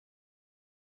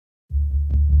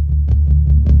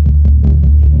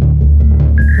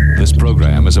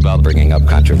was about bringing up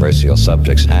controversial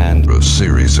subjects and a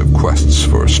series of quests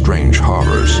for strange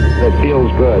horrors. It feels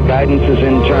good. Guidance is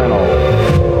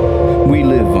internal. We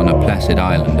live on a placid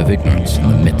island of ignorance in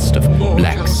the midst of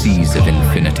black seas of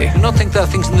infinity. Do you not think there are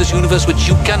things in this universe which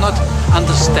you cannot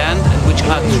understand and which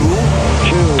are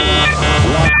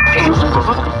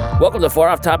true? Welcome to Far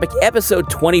Off Topic, episode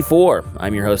 24.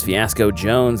 I'm your host, Fiasco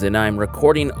Jones, and I'm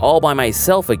recording all by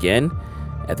myself again.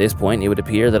 At this point, it would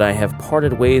appear that I have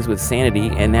parted ways with sanity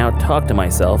and now talk to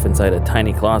myself inside a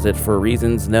tiny closet for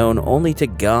reasons known only to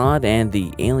God and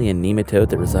the alien nematode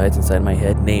that resides inside my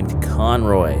head named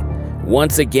Conroy.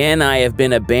 Once again, I have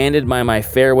been abandoned by my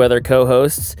fair-weather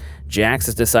co-hosts. Jax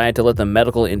has decided to let the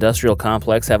medical industrial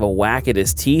complex have a whack at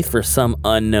his teeth for some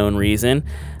unknown reason.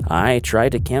 I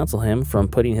tried to counsel him from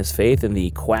putting his faith in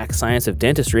the quack science of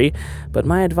dentistry, but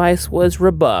my advice was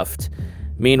rebuffed.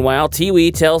 Meanwhile,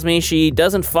 Tiwi tells me she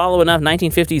doesn't follow enough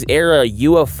 1950s era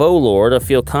UFO lore to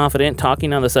feel confident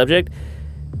talking on the subject.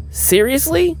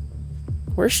 Seriously?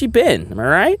 Where's she been? Am I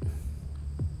right?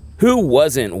 Who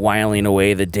wasn't whiling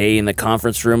away the day in the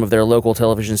conference room of their local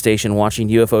television station watching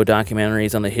UFO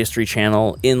documentaries on the History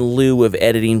Channel in lieu of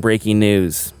editing breaking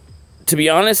news? To be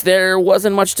honest, there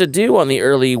wasn't much to do on the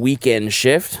early weekend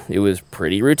shift. It was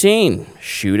pretty routine.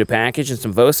 Shoot a package and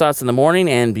some Vosots in the morning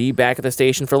and be back at the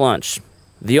station for lunch.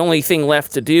 The only thing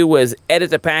left to do was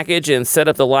edit the package and set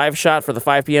up the live shot for the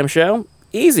 5 p.m. show.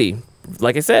 Easy.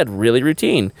 Like I said, really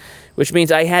routine. Which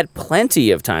means I had plenty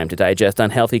of time to digest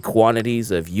unhealthy quantities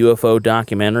of UFO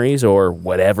documentaries or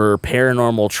whatever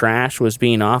paranormal trash was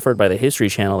being offered by the History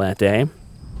Channel that day.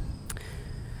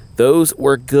 Those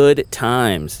were good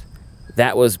times.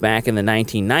 That was back in the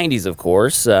 1990s, of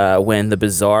course, when the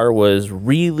bizarre was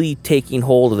really taking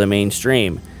hold of the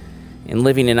mainstream. And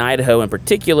living in Idaho in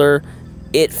particular,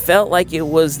 it felt like it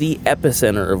was the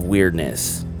epicenter of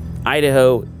weirdness.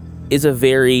 Idaho is a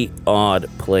very odd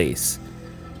place.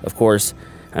 Of course,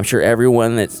 I'm sure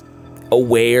everyone that's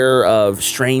aware of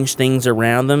strange things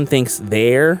around them thinks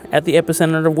they're at the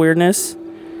epicenter of weirdness.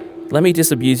 Let me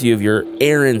disabuse you of your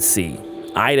errancy.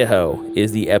 Idaho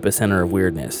is the epicenter of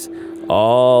weirdness.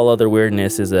 All other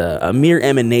weirdness is a mere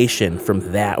emanation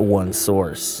from that one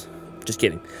source. Just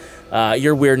kidding.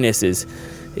 Your weirdness is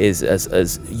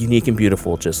as unique and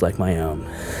beautiful, just like my own.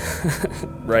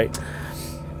 Right?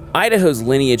 Idaho's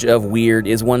lineage of weird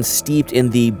is one steeped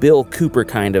in the Bill Cooper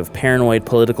kind of paranoid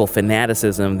political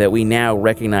fanaticism that we now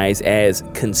recognize as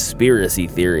conspiracy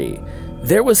theory.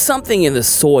 There was something in the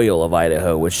soil of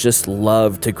Idaho which just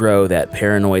loved to grow that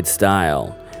paranoid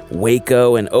style.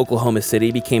 Waco and Oklahoma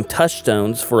City became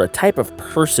touchstones for a type of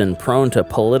person prone to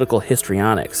political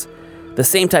histrionics. The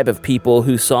same type of people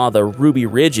who saw the Ruby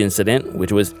Ridge incident,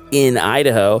 which was in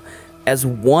Idaho, as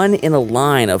one in a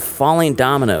line of falling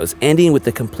dominoes, ending with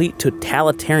the complete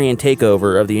totalitarian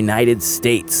takeover of the United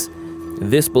States.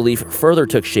 This belief further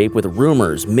took shape with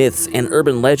rumors, myths, and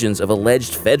urban legends of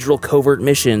alleged federal covert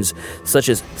missions, such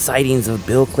as sightings of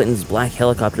Bill Clinton's black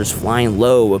helicopters flying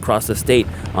low across the state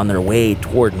on their way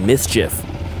toward mischief.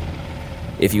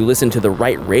 If you listen to the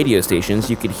right radio stations,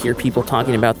 you could hear people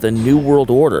talking about the New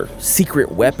World Order,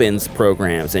 secret weapons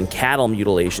programs, and cattle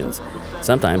mutilations,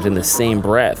 sometimes in the same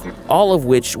breath, all of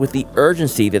which with the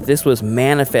urgency that this was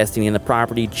manifesting in the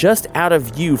property just out of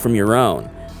view from your own.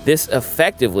 This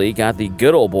effectively got the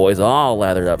good old boys all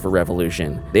lathered up for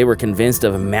revolution. They were convinced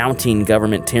of mounting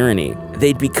government tyranny.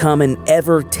 They'd become an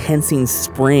ever-tensing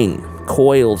spring,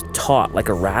 coiled taut like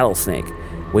a rattlesnake,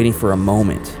 waiting for a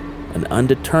moment. An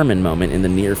undetermined moment in the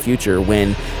near future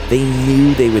when they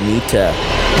knew they would need to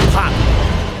pop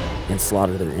and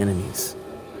slaughter their enemies.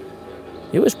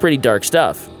 It was pretty dark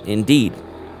stuff, indeed,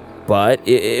 but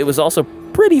it was also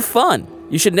pretty fun.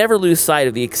 You should never lose sight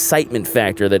of the excitement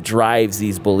factor that drives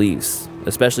these beliefs,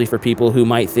 especially for people who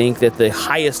might think that the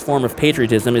highest form of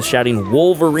patriotism is shouting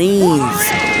Wolverines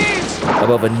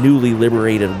above a newly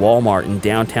liberated Walmart in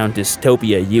downtown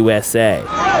Dystopia, USA. We're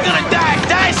all gonna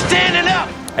die standing up!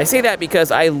 I say that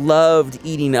because I loved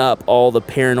eating up all the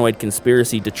paranoid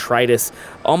conspiracy detritus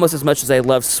almost as much as I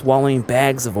loved swallowing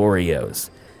bags of Oreos.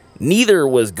 Neither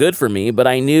was good for me, but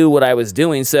I knew what I was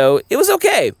doing, so it was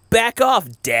okay. Back off,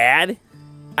 Dad.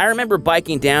 I remember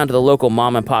biking down to the local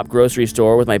mom-and-pop grocery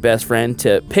store with my best friend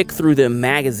to pick through the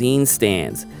magazine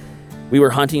stands. We were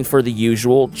hunting for the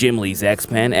usual Jim Lee's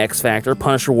X-Men, X-Factor,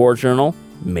 Punisher War Journal,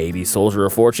 maybe Soldier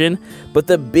of Fortune, but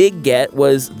the big get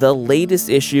was the latest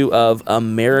issue of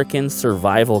American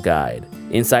Survival Guide.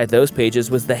 Inside those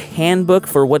pages was the handbook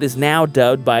for what is now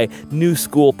dubbed by new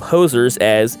school posers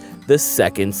as the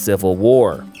Second Civil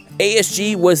War.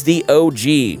 ASG was the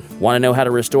OG. Want to know how to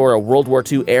restore a World War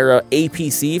II era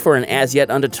APC for an as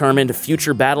yet undetermined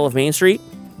future Battle of Main Street?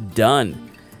 Done.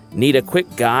 Need a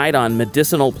quick guide on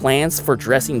medicinal plants for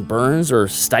dressing burns or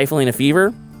stifling a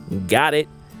fever? Got it.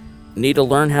 Need to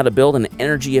learn how to build an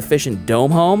energy-efficient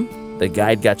dome home? The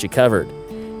guide got you covered.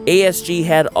 ASG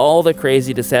had all the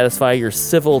crazy to satisfy your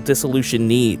civil dissolution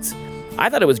needs. I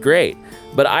thought it was great,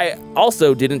 but I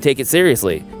also didn't take it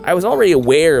seriously. I was already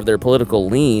aware of their political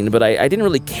lean, but I didn't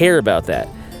really care about that.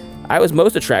 I was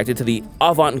most attracted to the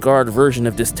avant-garde version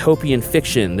of dystopian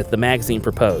fiction that the magazine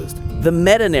proposed. The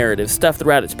meta-narrative stuff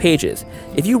throughout its pages.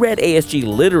 If you read ASG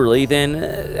literally, then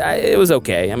it was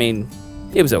okay.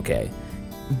 It was okay.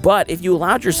 But if you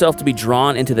allowed yourself to be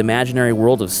drawn into the imaginary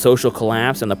world of social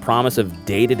collapse and the promise of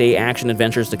day-to-day action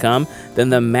adventures to come, then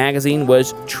the magazine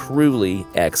was truly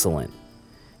excellent.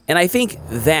 And I think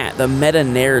that the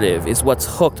meta-narrative is what's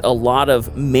hooked a lot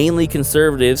of mainly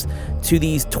conservatives to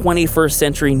these 21st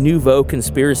century nouveau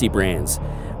conspiracy brands.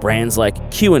 Brands like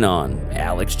QAnon,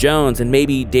 Alex Jones, and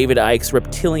maybe David Icke's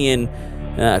reptilian,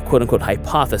 quote-unquote,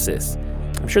 hypothesis.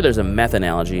 I'm sure there's a meth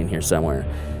analogy in here somewhere.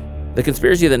 The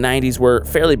conspiracy of the 90s were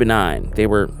fairly benign. They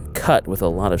were cut with a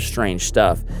lot of strange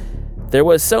stuff. There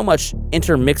was so much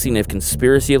intermixing of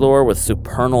conspiracy lore with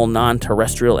supernal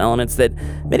non-terrestrial elements that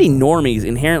many normies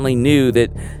inherently knew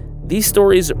that these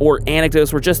stories or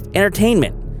anecdotes were just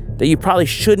entertainment, that you probably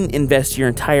shouldn't invest your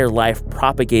entire life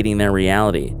propagating their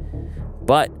reality.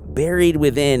 But buried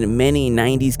within many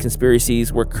 90s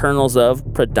conspiracies were kernels of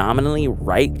predominantly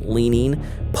right-leaning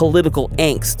political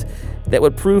angst that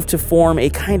would prove to form a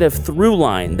kind of through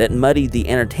line that muddied the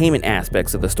entertainment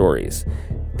aspects of the stories.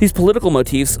 These political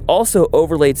motifs also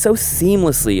overlaid so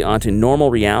seamlessly onto normal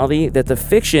reality that the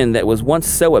fiction that was once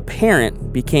so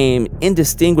apparent became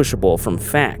indistinguishable from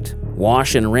fact.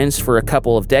 Wash and rinse for a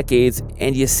couple of decades,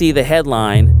 and you see the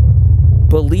headline,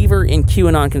 "Believer in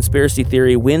QAnon conspiracy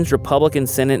theory wins Republican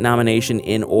Senate nomination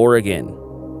in Oregon."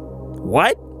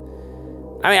 What?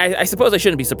 I suppose I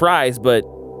shouldn't be surprised, but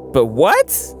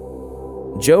what?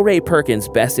 Jo Rae Perkins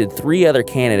bested 3 other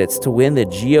candidates to win the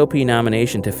GOP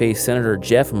nomination to face Senator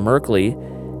Jeff Merkley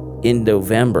in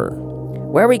November.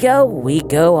 "Where we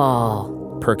go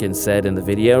all," Perkins said in the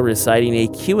video, reciting a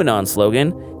QAnon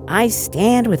slogan. "I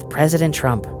stand with President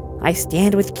Trump. I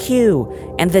stand with Q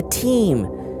and the team.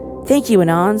 Thank you,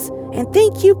 Anons, and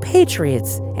thank you,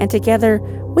 Patriots, and together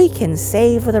we can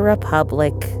save the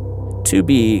Republic." To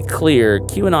be clear,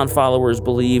 QAnon followers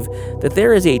believe that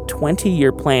there is a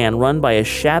 20-year plan run by a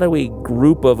shadowy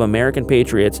group of American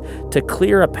patriots to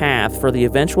clear a path for the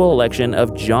eventual election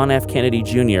of John F. Kennedy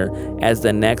Jr. as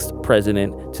the next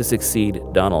president to succeed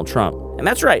Donald Trump. And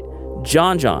that's right,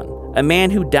 John, a man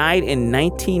who died in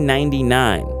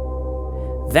 1999.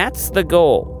 That's the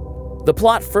goal. The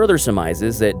plot further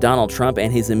surmises that Donald Trump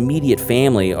and his immediate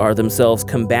family are themselves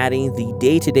combating the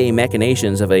day-to-day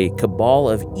machinations of a cabal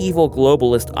of evil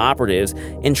globalist operatives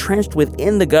entrenched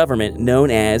within the government known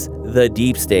as the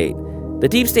Deep State. The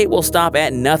Deep State will stop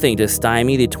at nothing to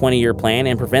stymie the 20-year plan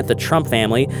and prevent the Trump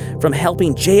family from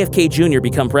helping JFK Jr.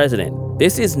 become president.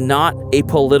 This is not a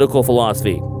political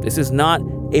philosophy. This is not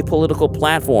a political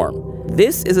platform.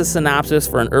 This is a synopsis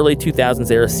for an early 2000s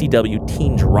era CW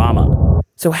teen drama.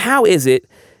 So how is it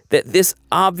that this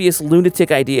obvious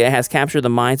lunatic idea has captured the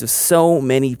minds of so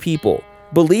many people?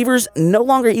 Believers no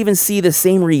longer even see the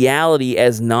same reality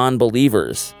as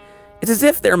non-believers. It's as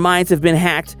if their minds have been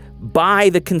hacked by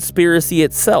the conspiracy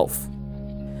itself.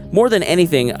 More than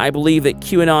anything, I believe that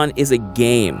QAnon is a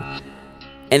game.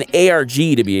 An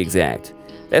ARG to be exact.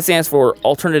 That stands for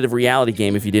Alternative Reality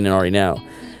Game if you didn't already know.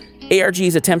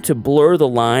 ARGs attempt to blur the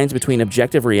lines between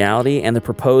objective reality and the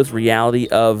proposed reality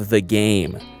of the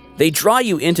game. They draw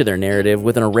you into their narrative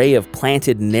with an array of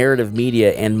planted narrative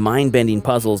media and mind-bending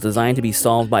puzzles designed to be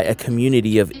solved by a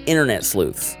community of internet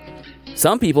sleuths.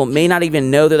 Some people may not even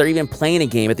know that they're even playing a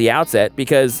game at the outset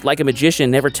because, like a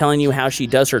magician never telling you how she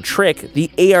does her trick,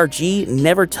 the ARG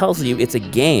never tells you it's a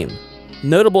game.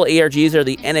 Notable ARGs are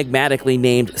the enigmatically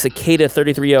named Cicada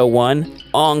 3301,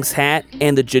 Ong's Hat,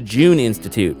 and the Jejune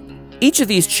Institute. Each of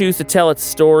these choose to tell its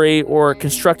story or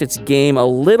construct its game a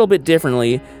little bit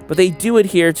differently, but they do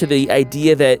adhere to the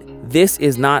idea that this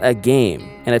is not a game,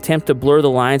 an attempt to blur the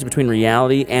lines between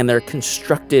reality and their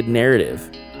constructed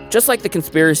narrative. Just like the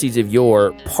conspiracies of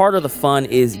yore, part of the fun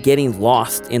is getting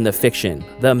lost in the fiction,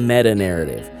 the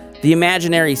meta-narrative. The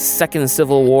imaginary Second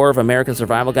Civil War of American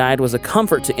Survival Guide was a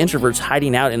comfort to introverts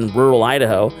hiding out in rural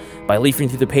Idaho. By leafing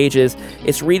through the pages,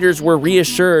 its readers were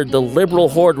reassured the liberal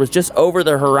horde was just over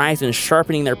the horizon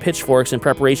sharpening their pitchforks in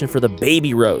preparation for the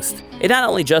baby roast. It not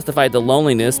only justified the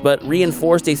loneliness, but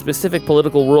reinforced a specific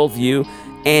political worldview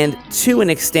and, to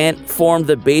an extent, formed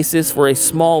the basis for a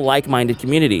small like-minded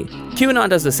community. QAnon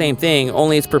does the same thing,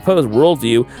 only its proposed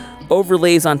worldview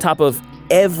overlays on top of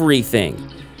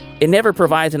everything. It never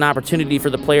provides an opportunity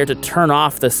for the player to turn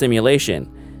off the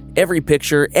simulation. Every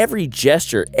picture, every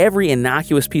gesture, every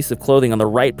innocuous piece of clothing on the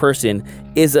right person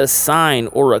is a sign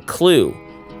or a clue.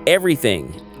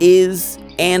 Everything is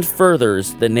and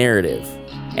furthers the narrative.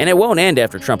 And it won't end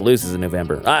after Trump loses in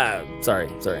November. Sorry,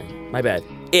 my bad.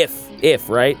 If,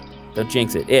 right? Don't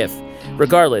jinx it, if.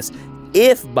 Regardless,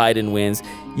 if Biden wins,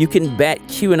 you can bet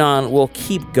QAnon will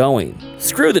keep going.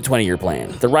 Screw the 20-year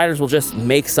plan. The writers will just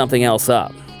make something else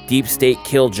up. Deep State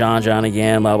killed John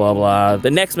again, blah, blah, blah.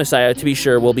 The next Messiah, to be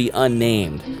sure, will be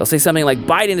unnamed. They'll say something like,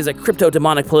 Biden is a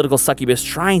crypto-demonic political succubus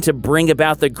trying to bring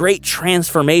about the Great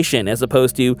Transformation, as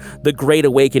opposed to the Great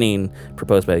Awakening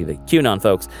proposed by the QAnon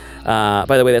folks.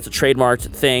 By the way, that's a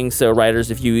trademarked thing, so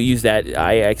writers, if you use that,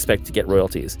 I expect to get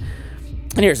royalties.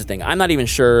 And here's the thing, I'm not even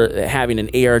sure that having an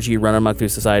ARG run amok through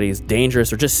society is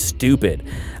dangerous or just stupid.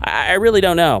 I really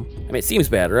don't know. I mean, it seems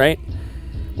bad, right?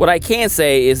 What I can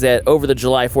say is that over the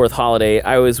July 4th holiday,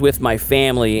 I was with my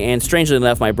family, and strangely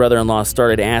enough, my brother-in-law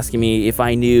started asking me if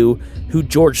I knew who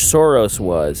George Soros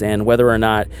was and whether or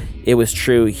not it was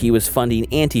true he was funding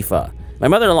Antifa. My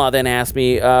mother-in-law then asked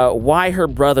me why her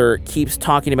brother keeps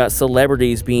talking about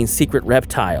celebrities being secret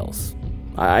reptiles.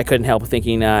 I couldn't help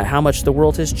thinking how much the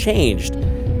world has changed.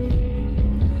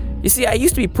 You see, I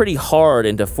used to be pretty hard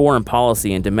into foreign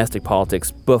policy and domestic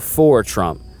politics before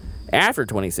Trump. After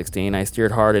 2016, I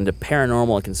steered hard into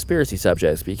paranormal and conspiracy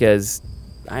subjects because,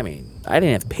 I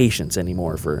didn't have patience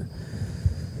anymore for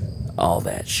all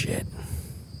that shit.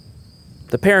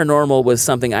 The paranormal was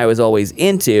something I was always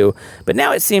into, but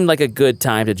now it seemed like a good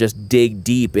time to just dig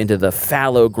deep into the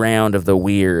fallow ground of the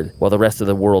weird while the rest of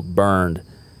the world burned.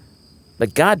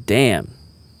 But goddamn,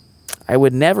 I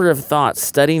would never have thought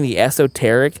studying the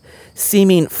esoteric,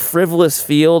 seeming frivolous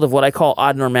field of what I call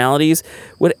odd normalities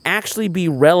would actually be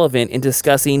relevant in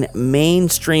discussing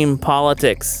mainstream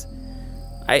politics.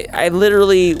 I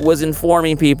literally was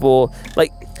informing people,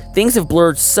 like, things have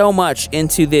blurred so much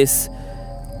into this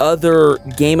other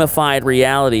gamified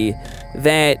reality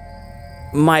that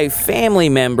my family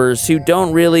members who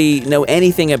don't really know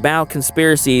anything about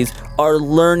conspiracies are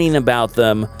learning about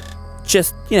them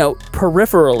just,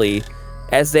 peripherally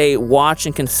as they watch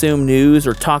and consume news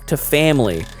or talk to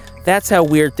family. That's how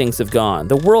weird things have gone.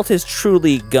 The world has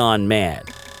truly gone mad.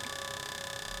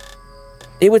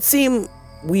 It would seem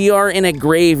we are in a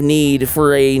grave need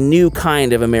for a new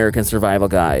kind of American survival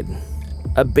guide.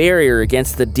 A barrier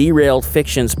against the derailed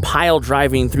fictions pile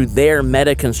driving through their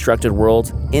meta-constructed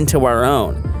worlds into our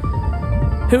own.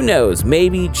 Who knows,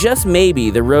 maybe, just maybe,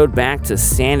 the road back to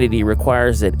sanity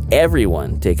requires that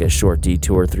everyone take a short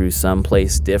detour through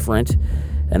someplace different,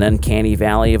 an uncanny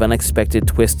valley of unexpected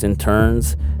twists and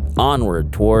turns,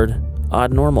 onward toward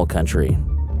odd normal country.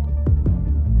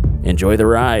 Enjoy the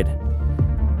ride.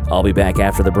 I'll be back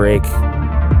after the break.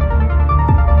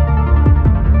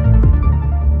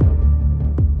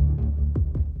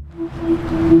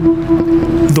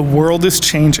 The world is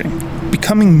changing,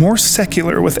 becoming more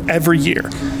secular with every year,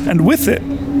 and with it,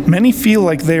 many feel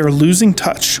like they are losing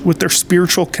touch with their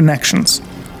spiritual connections.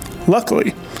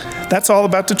 Luckily, that's all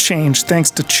about to change thanks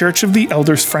to Church of the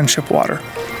Elders Friendship Water.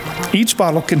 Each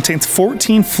bottle contains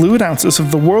 14 fluid ounces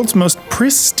of the world's most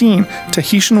pristine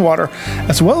Tahitian water,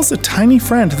 as well as a tiny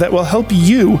friend that will help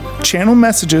you channel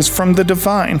messages from the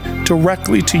divine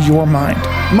directly to your mind.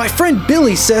 My friend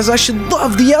Billy says I should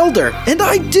love the Elder, and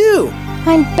I do!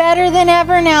 I'm better than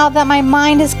ever now that my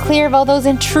mind is clear of all those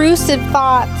intrusive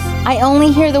thoughts. I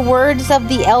only hear the words of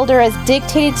the Elder as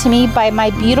dictated to me by my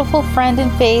beautiful friend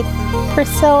in faith,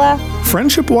 Priscilla.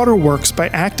 Friendship Water works by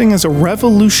acting as a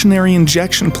revolutionary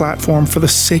injection platform for the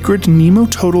sacred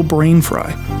Nematotal brain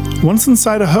fry. Once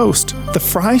inside a host, the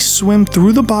fry swim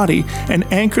through the body and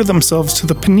anchor themselves to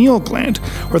the pineal gland,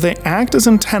 where they act as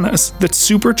antennas that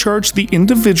supercharge the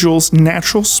individual's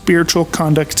natural spiritual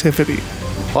conductivity.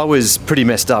 I was pretty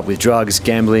messed up with drugs,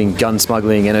 gambling, gun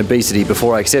smuggling, and obesity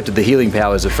before I accepted the healing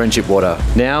powers of Friendship Water.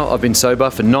 Now I've been sober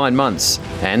for 9 months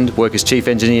and work as chief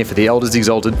engineer for the Elders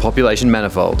Exalted Population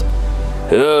Manifold.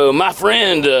 My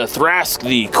friend Thrask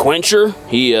the Quencher,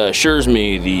 he assures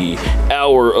me the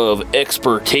hour of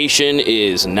exportation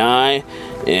is nigh,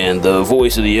 and the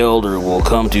voice of the Elder will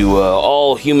come to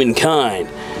all humankind.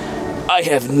 I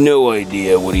have no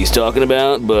idea what he's talking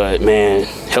about, but man,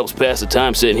 helps pass the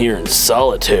time sitting here in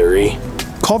solitary.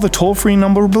 Call the toll-free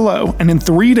number below, and in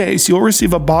 3 days you'll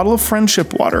receive a bottle of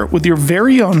Friendship Water with your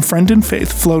very own friend in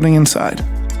faith floating inside.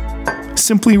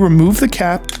 Simply remove the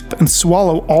cap and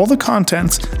swallow all the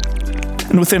contents,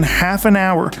 and within half an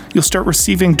hour, you'll start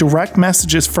receiving direct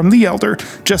messages from the Elder,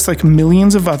 just like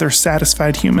millions of other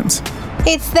satisfied humans.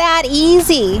 It's that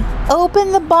easy.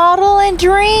 Open the bottle and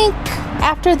drink.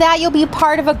 After that, you'll be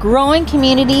part of a growing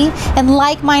community and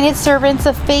like-minded servants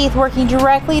of faith working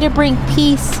directly to bring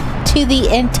peace to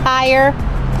the entire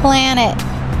planet.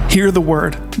 Hear the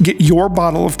word. Get your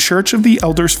bottle of Church of the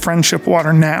Elders friendship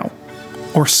water now,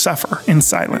 or suffer in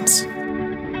silence.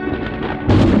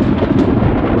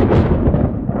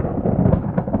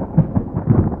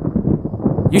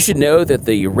 You should know that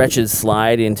the wretched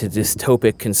slide into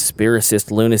dystopic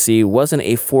conspiracist lunacy wasn't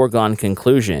a foregone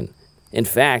conclusion. In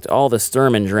fact, all the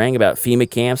sturm and drang about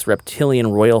FEMA camps, reptilian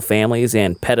royal families,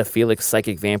 and pedophilic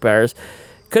psychic vampires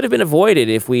could have been avoided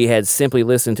if we had simply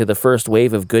listened to the first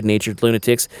wave of good-natured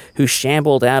lunatics who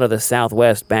shambled out of the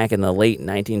Southwest back in the late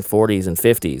 1940s and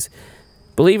 50s.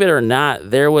 Believe it or not,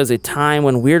 there was a time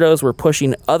when weirdos were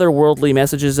pushing otherworldly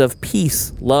messages of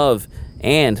peace, love,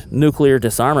 and nuclear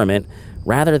disarmament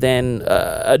rather than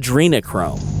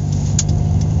adrenochrome.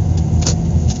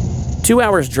 2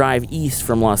 hours drive east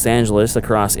from Los Angeles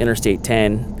across Interstate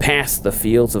 10, past the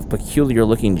fields of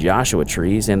peculiar-looking Joshua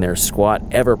trees and their squat,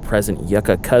 ever-present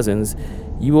yucca cousins,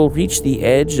 you will reach the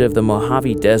edge of the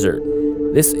Mojave Desert.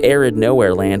 This arid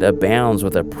nowhere land abounds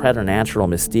with a preternatural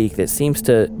mystique that seems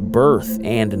to birth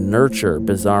and nurture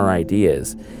bizarre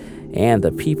ideas, and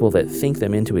the people that think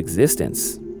them into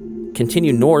existence.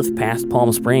 Continue north past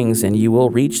Palm Springs and you will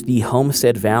reach the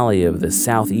Homestead Valley of the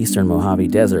southeastern Mojave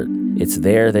Desert. It's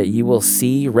there that you will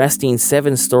see, resting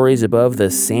 7 stories above the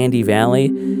Sandy Valley,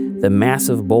 the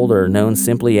massive boulder known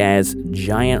simply as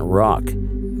Giant Rock.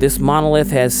 This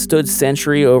monolith has stood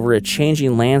sentry over a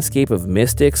changing landscape of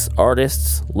mystics,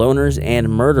 artists, loners, and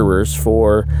murderers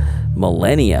for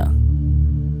millennia.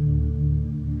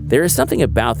 There is something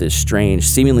about this strange,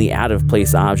 seemingly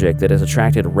out-of-place object that has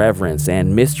attracted reverence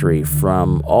and mystery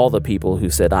from all the people who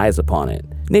set eyes upon it.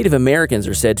 Native Americans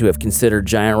are said to have considered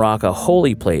Giant Rock a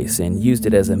holy place and used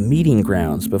it as a meeting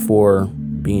grounds before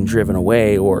being driven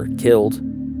away or killed.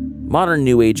 Modern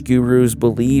New Age gurus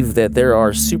believe that there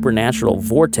are supernatural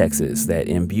vortexes that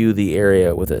imbue the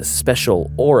area with a special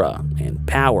aura and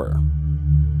power.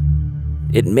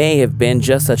 It may have been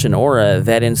just such an aura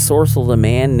that ensorcelled a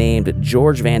man named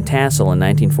George Van Tassel in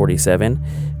 1947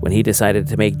 when he decided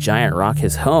to make Giant Rock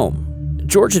his home.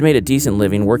 George had made a decent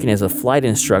living working as a flight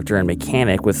instructor and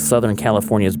mechanic with Southern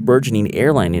California's burgeoning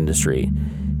airline industry.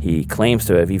 He claims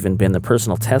to have even been the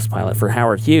personal test pilot for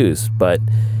Howard Hughes, but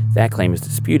that claim is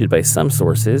disputed by some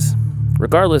sources.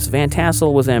 Regardless, Van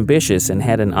Tassel was ambitious and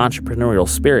had an entrepreneurial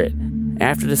spirit.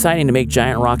 After deciding to make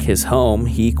Giant Rock his home,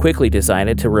 he quickly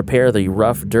decided to repair the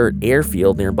rough dirt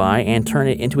airfield nearby and turn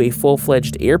it into a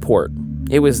full-fledged airport.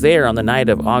 It was there on the night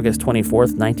of August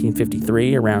 24th,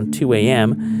 1953, around 2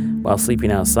 a.m., while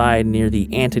sleeping outside near the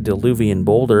antediluvian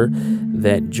boulder,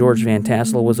 that George Van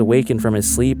Tassel was awakened from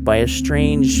his sleep by a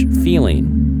strange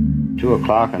feeling. 2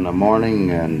 o'clock in the morning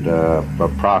and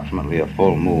approximately a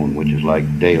full moon, which is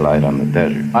like daylight on the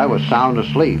desert. I was sound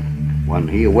asleep when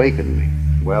he awakened me.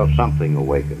 Well, something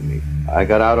awakened me. I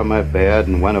got out of my bed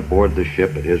and went aboard the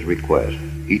ship at his request.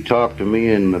 He talked to me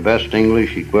in the best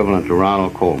English equivalent to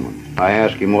Ronald Coleman. I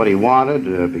asked him what he wanted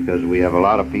because we have a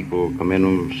lot of people come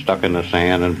in stuck in the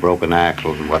sand and broken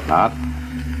axles and whatnot.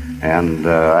 And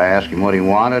I asked him what he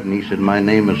wanted, and he said, "My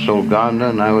name is Solganda,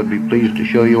 and I would be pleased to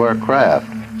show you our craft."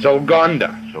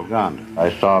 Solganda? Solganda. I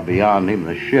saw beyond him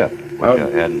the ship, which I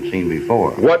hadn't seen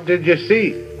before. What did you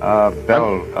see? A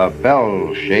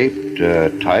bell-shaped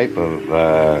type of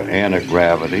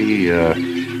anti-gravity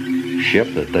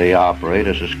ship that they operate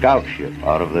as a scout ship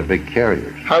out of their big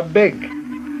carriers. How big?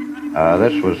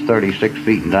 This was 36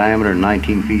 feet in diameter and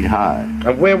 19 feet high.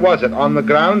 And where was it? On the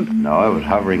ground? No, it was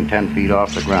hovering 10 feet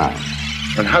off the ground.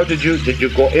 And how did you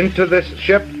go into this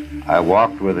ship? I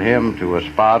walked with him to a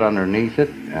spot underneath it,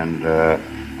 and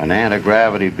an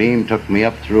anti-gravity beam took me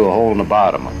up through a hole in the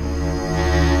bottom of it.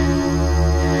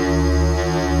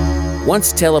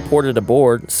 Once teleported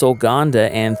aboard,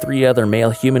 Solganda and 3 other male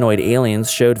humanoid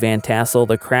aliens showed Van Tassel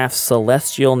the craft's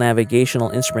celestial navigational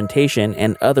instrumentation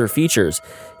and other features,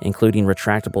 including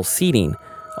retractable seating,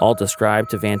 all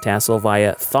described to Van Tassel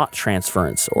via thought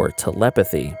transference or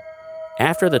telepathy.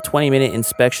 After the 20-minute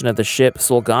inspection of the ship,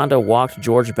 Solganda walked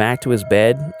George back to his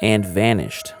bed and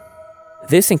vanished.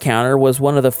 This encounter was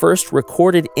one of the first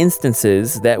recorded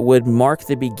instances that would mark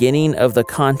the beginning of the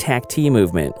contactee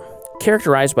movement.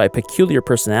 Characterized by peculiar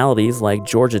personalities like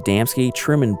George Adamski,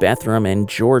 Truman Bethram, and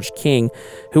George King,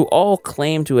 who all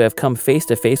claim to have come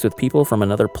face-to-face with people from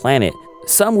another planet,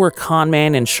 Some were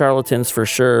conmen and charlatans for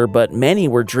sure, but many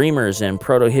were dreamers and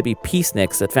proto-hippie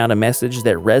peaceniks that found a message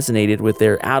that resonated with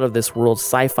their out-of-this-world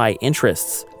sci-fi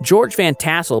interests. George Van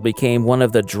Tassel became one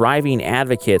of the driving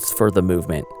advocates for the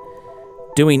movement,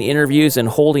 doing interviews and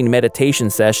holding meditation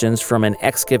sessions from an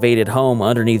excavated home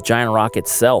underneath Giant Rock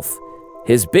itself.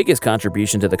 His biggest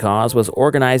contribution to the cause was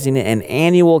organizing an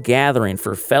annual gathering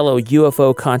for fellow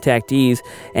UFO contactees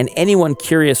and anyone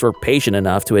curious or patient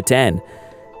enough to attend.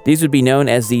 These would be known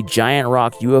as the Giant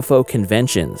Rock UFO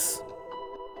Conventions.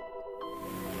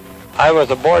 I was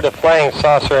aboard a flying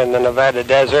saucer in the Nevada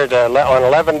desert on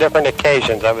 11 different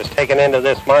occasions. I was taken into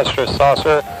this monstrous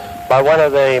saucer by one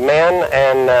of the men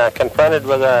and confronted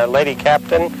with a lady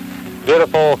captain.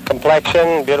 Beautiful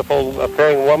complexion, beautiful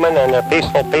appearing woman, and they're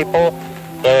peaceful people.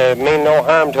 They mean no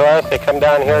harm to us. They come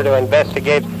down here to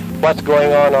investigate what's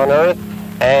going on Earth,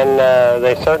 and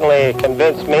they certainly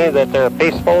convinced me that they're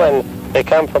peaceful, and they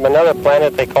come from another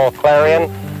planet they call Clarion.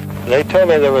 They told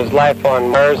me there was life on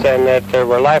Mars and that there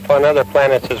were life on other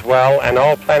planets as well, and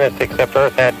all planets except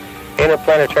Earth had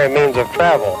interplanetary means of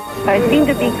travel. I seem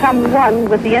to become one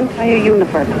with the entire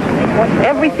universe.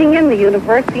 Everything in the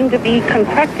universe seemed to be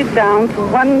contracted down to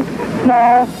one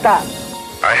small dot.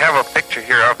 I have a picture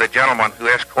here of the gentleman who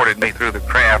escorted me through the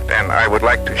craft, and I would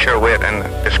like to show it and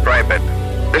describe it.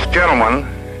 This gentleman,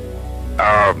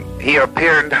 he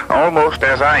appeared almost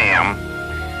as I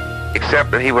am,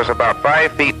 except that he was about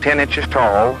 5 feet 10 inches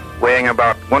tall, weighing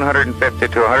about 150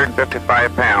 to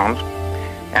 155 pounds,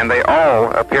 and they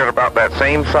all appeared about that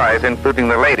same size, including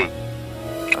the lady.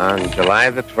 On July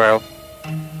the 12th,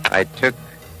 I took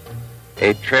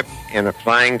a trip in a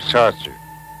flying saucer,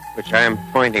 which I am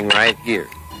pointing right here.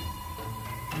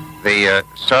 The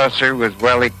saucer was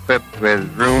well equipped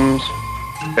with rooms,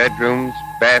 bedrooms,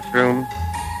 bathrooms,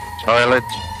 toilets,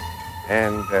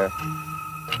 and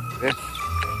this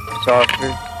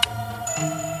saucer,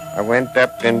 I went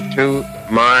up into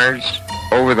Mars,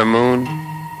 over the moon,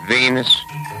 Venus,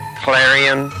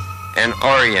 Clarion, and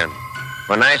Orion.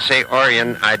 When I say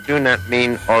Orion, I do not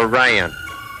mean Orion.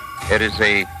 It is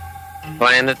a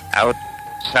planet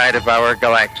outside of our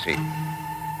galaxy.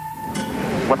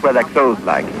 What were their clothes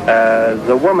like?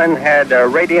 The woman had a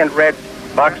radiant red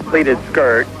box-pleated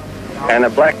skirt and a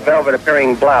black velvet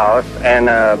appearing blouse and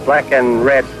a black and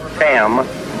red tam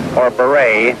or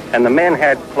beret, and the men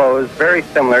had clothes very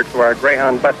similar to our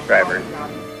Greyhound bus drivers.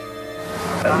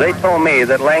 They told me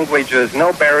that language was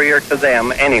no barrier to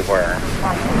them anywhere.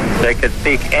 They could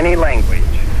speak any language.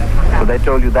 So they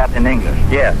told you that in English?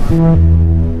 Yes.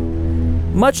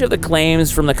 Much of the claims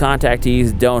from the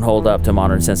contactees don't hold up to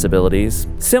modern sensibilities.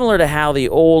 Similar to how the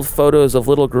old photos of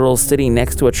little girls sitting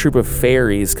next to a troop of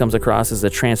fairies comes across as a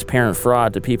transparent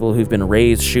fraud to people who've been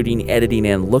raised shooting, editing,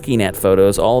 and looking at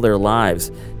photos all their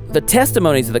lives. The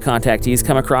testimonies of the contactees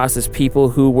come across as people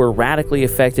who were radically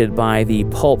affected by the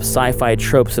pulp sci-fi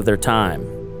tropes of their time.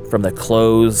 From the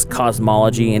clothes,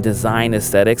 cosmology, and design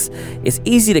aesthetics, it's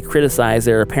easy to criticize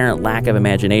their apparent lack of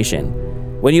imagination.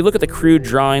 When you look at the crude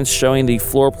drawings showing the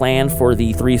floor plan for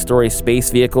the 3-story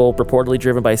space vehicle purportedly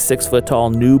driven by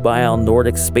 6-foot-tall nubile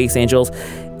Nordic space angels,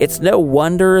 it's no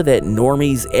wonder that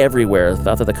normies everywhere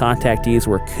thought that the contactees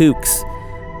were kooks.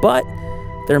 But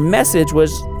their message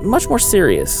was much more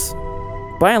serious.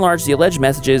 By and large, the alleged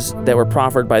messages that were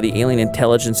proffered by the alien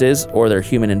intelligences or their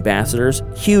human ambassadors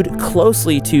hewed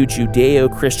closely to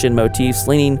Judeo-Christian motifs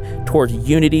leaning toward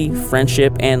unity,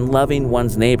 friendship, and loving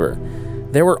one's neighbor.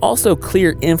 There were also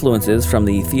clear influences from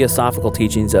the theosophical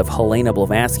teachings of Helena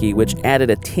Blavatsky, which added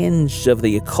a tinge of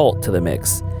the occult to the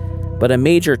mix. But a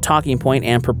major talking point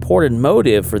and purported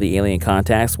motive for the alien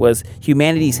contacts was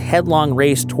humanity's headlong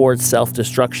race towards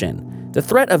self-destruction. The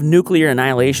threat of nuclear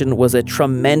annihilation was a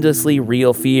tremendously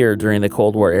real fear during the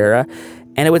Cold War era,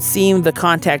 and it would seem the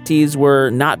contactees were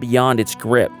not beyond its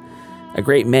grip. A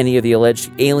great many of the alleged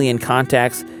alien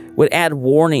contacts would add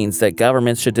warnings that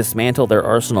governments should dismantle their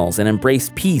arsenals and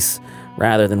embrace peace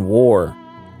rather than war.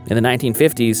 In the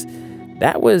 1950s,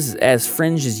 that was as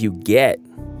fringe as you get,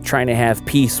 trying to have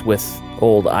peace with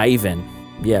old Ivan.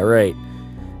 Yeah, right.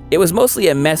 It was mostly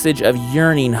a message of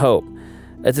yearning hope,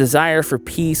 a desire for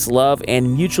peace, love,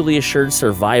 and mutually assured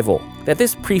survival. That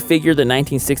this prefigured the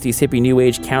 1960s hippie New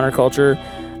Age counterculture,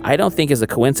 I don't think is a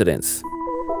coincidence.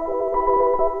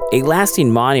 A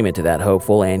lasting monument to that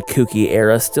hopeful and kooky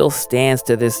era still stands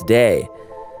to this day.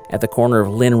 At the corner of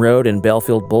Lynn Road and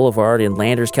Belfield Boulevard in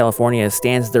Landers, California,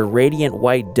 stands the radiant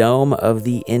white dome of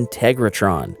the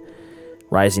Integratron.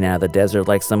 Rising out of the desert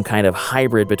like some kind of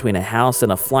hybrid between a house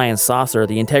and a flying saucer,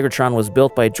 the Integratron was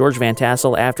built by George Van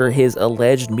Tassel after his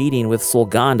alleged meeting with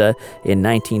Sulganda in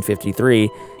 1953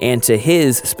 and to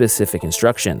his specific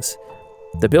instructions.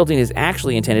 The building is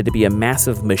actually intended to be a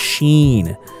massive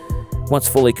machine. Once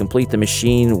fully complete, the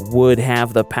machine would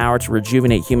have the power to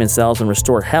rejuvenate human cells and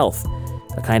restore health,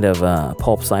 a kind of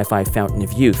pulp sci-fi fountain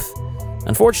of youth.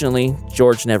 Unfortunately,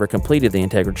 George never completed the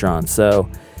Integratron, so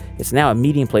it's now a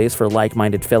meeting place for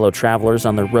like-minded fellow travelers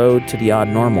on the road to the odd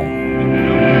normal.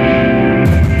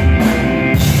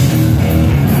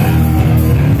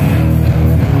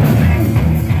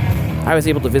 I was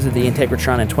able to visit the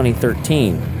Integratron in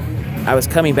 2013. I was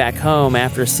coming back home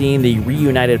after seeing the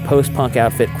reunited post-punk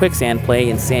outfit Quicksand play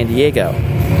in San Diego.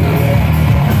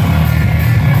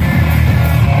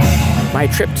 My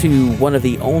trip to one of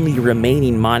the only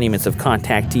remaining monuments of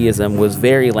contacteeism was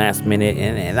very last minute,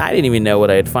 and I didn't even know what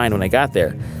I'd find when I got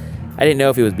there. I didn't know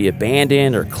if it would be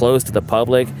abandoned or closed to the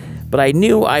public, but I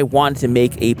knew I wanted to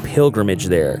make a pilgrimage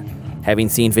there. Having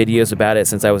seen videos about it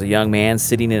since I was a young man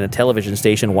sitting in a television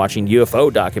station watching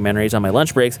UFO documentaries on my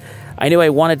lunch breaks, I knew I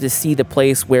wanted to see the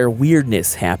place where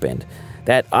weirdness happened.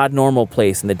 That odd normal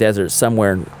place in the desert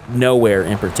somewhere, nowhere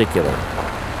in particular.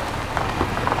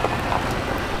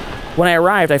 When I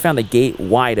arrived, I found the gate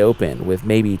wide open with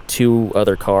maybe 2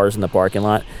 other cars in the parking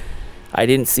lot. I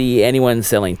didn't see anyone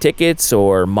selling tickets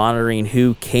or monitoring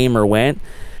who came or went.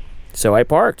 So I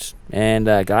parked and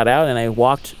got out and I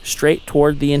walked straight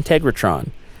toward the Integratron.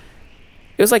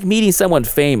 It was like meeting someone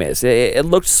famous. It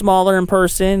looked smaller in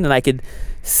person and I could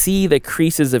see the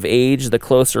creases of age the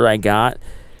closer I got,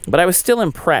 but I was still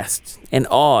impressed and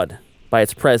awed by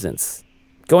its presence.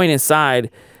 Going inside,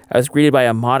 I was greeted by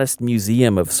a modest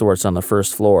museum of sorts on the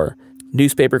first floor.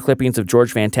 Newspaper clippings of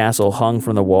George Van Tassel hung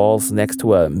from the walls next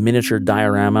to a miniature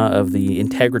diorama of the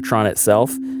Integratron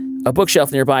itself. A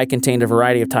bookshelf nearby contained a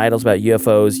variety of titles about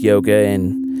UFOs, yoga,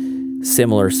 and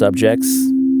similar subjects.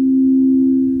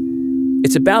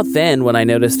 It's about then when I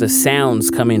noticed the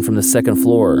sounds coming from the second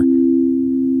floor.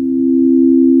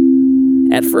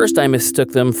 At first, I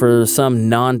mistook them for some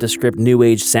nondescript New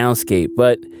Age soundscape,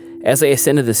 but as I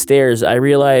ascended the stairs, I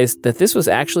realized that this was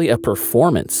actually a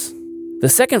performance. The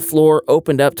second floor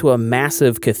opened up to a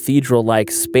massive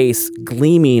cathedral-like space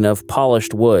gleaming of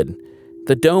polished wood.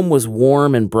 The dome was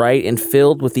warm and bright and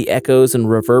filled with the echoes and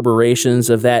reverberations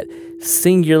of that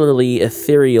singularly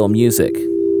ethereal music.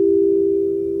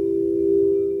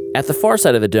 At the far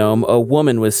side of the dome, a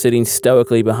woman was sitting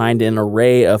stoically behind an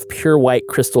array of pure white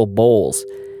crystal bowls.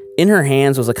 In her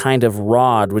hands was a kind of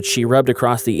rod which she rubbed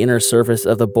across the inner surface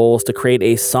of the bowls to create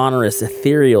a sonorous,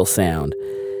 ethereal sound.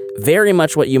 Very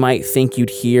much what you might think you'd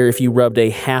hear if you rubbed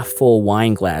a half-full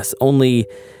wine glass, only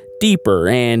deeper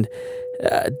and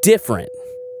different.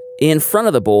 In front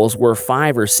of the bowls were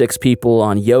 5 or 6 people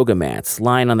on yoga mats,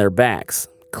 lying on their backs,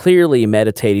 clearly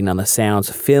meditating on the sounds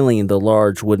filling the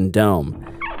large wooden dome.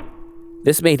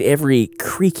 This made every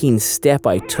creaking step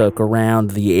I took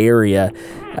around the area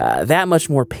that much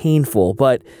more painful,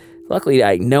 but luckily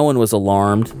no one was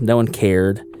alarmed, no one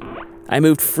cared. I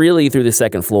moved freely through the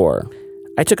second floor.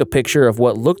 I took a picture of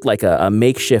what looked like a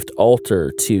makeshift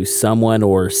altar to someone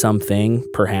or something,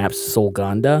 perhaps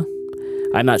Solganda.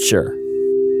 I'm not sure.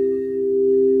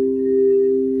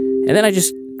 And then I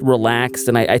just relaxed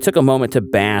and I took a moment to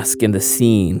bask in the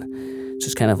scene,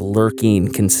 just kind of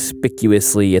lurking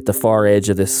conspicuously at the far edge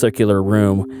of this circular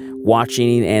room,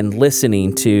 watching and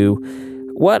listening to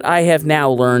what I have now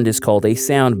learned is called a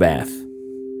sound bath.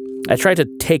 I tried to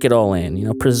take it all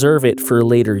in, preserve it for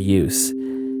later use.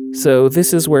 So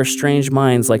this is where strange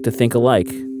minds like to think alike,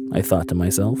 I thought to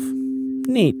myself.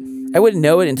 Neat. I wouldn't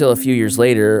know it until a few years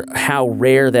later how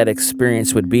rare that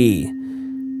experience would be.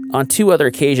 On 2 other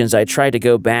occasions, I tried to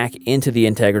go back into the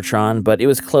Integratron, but it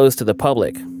was closed to the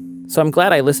public. So I'm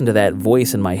glad I listened to that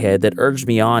voice in my head that urged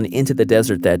me on into the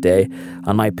desert that day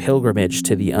on my pilgrimage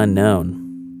to the unknown.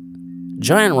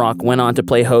 Giant Rock went on to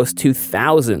play host to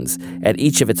thousands at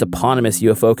each of its eponymous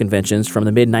UFO conventions from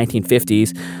the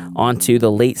mid-1950s on to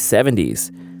the late 70s.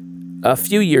 A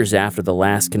few years after the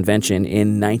last convention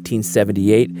in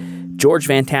 1978, George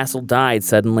Van Tassel died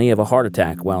suddenly of a heart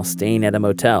attack while staying at a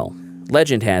motel.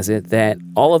 Legend has it that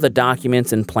all of the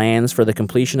documents and plans for the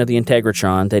completion of the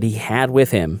Integratron that he had with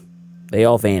him, they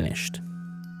all vanished.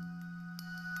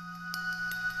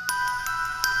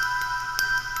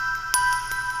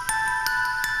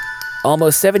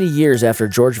 Almost 70 years after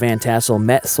George Van Tassel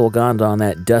met Solganda on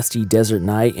that dusty desert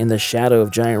night in the shadow of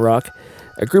Giant Rock,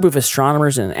 a group of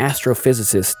astronomers and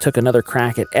astrophysicists took another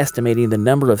crack at estimating the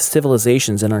number of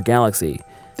civilizations in our galaxy.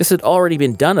 This had already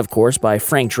been done, of course, by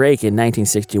Frank Drake in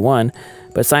 1961,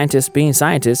 but scientists being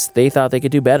scientists, they thought they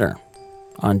could do better.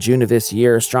 On June of this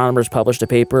year, astronomers published a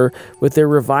paper with their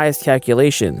revised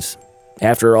calculations.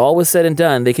 After all was said and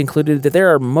done, they concluded that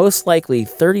there are most likely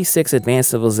 36 advanced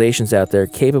civilizations out there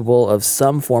capable of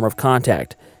some form of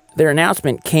contact. Their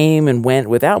announcement came and went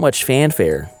without much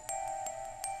fanfare.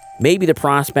 Maybe the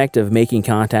prospect of making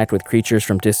contact with creatures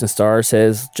from distant stars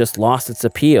has just lost its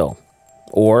appeal.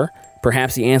 Or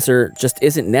perhaps the answer just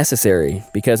isn't necessary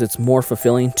because it's more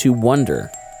fulfilling to wonder.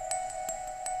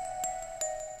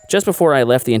 Just before I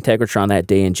left the Integratron that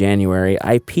day in January,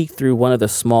 I peeked through one of the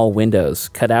small windows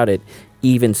cut out at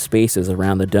even spaces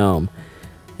around the dome,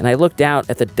 and I looked out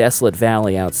at the desolate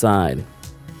valley outside.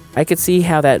 I could see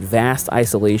how that vast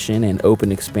isolation and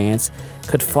open expanse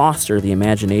could foster the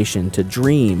imagination to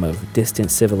dream of distant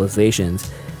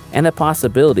civilizations and the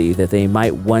possibility that they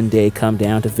might one day come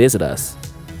down to visit us.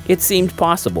 It seemed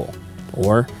possible.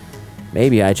 Or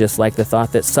maybe I just liked the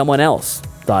thought that someone else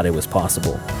thought it was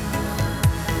possible.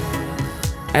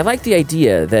 I like the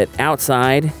idea that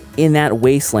outside, in that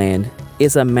wasteland,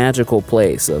 is a magical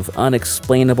place of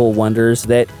unexplainable wonders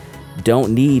that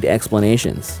don't need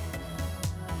explanations.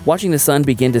 Watching the sun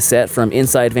begin to set from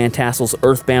inside Van Tassel's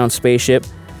earthbound spaceship,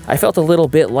 I felt a little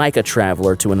bit like a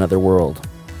traveler to another world.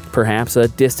 Perhaps a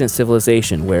distant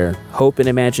civilization where hope and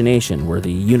imagination were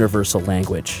the universal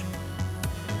language.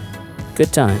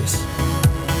 Good times.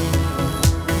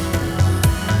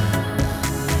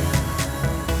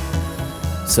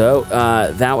 So,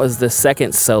 that was the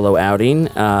second solo outing.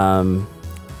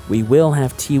 We will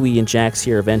have Tiwi and Jax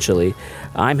here eventually.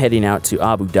 I'm heading out to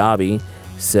Abu Dhabi,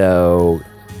 so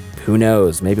who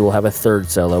knows? Maybe we'll have a third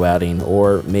solo outing,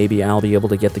 or maybe I'll be able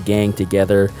to get the gang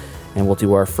together and we'll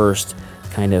do our first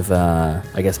kind of,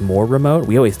 more remote.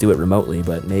 We always do it remotely,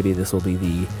 but maybe this will be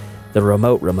the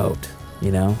remote,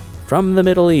 from the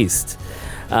Middle East.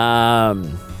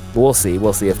 We'll see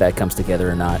if that comes together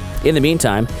or not. In the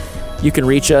meantime, you can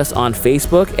reach us on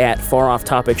Facebook at Far Off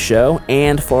Topic Show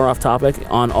and Far Off Topic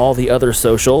on all the other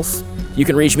socials. You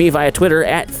can reach me via Twitter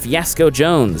at Fiasco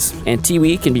Jones, and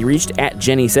Tiwi can be reached at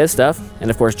Jenny Says Stuff. And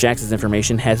of course, Jax's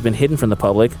information has been hidden from the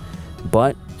public,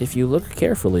 but if you look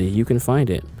carefully, you can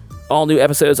find it. All new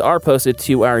episodes are posted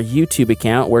to our YouTube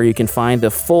account, where you can find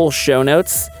the full show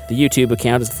notes. The YouTube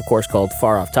account is, of course, called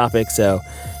Far Off Topic, so,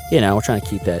 we're trying to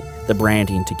keep the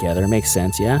branding together. Makes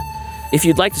sense, yeah? If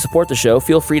you'd like to support the show,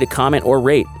 feel free to comment or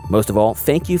rate. Most of all,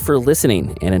 thank you for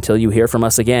listening, and until you hear from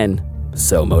us again,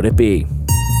 so mote it be.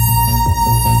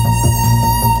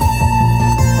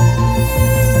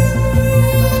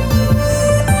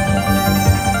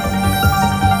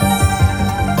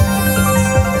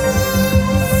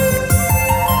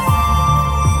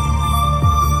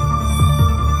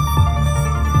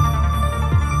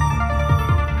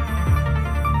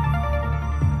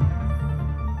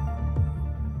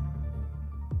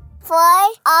 Far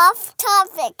Off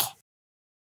Topic.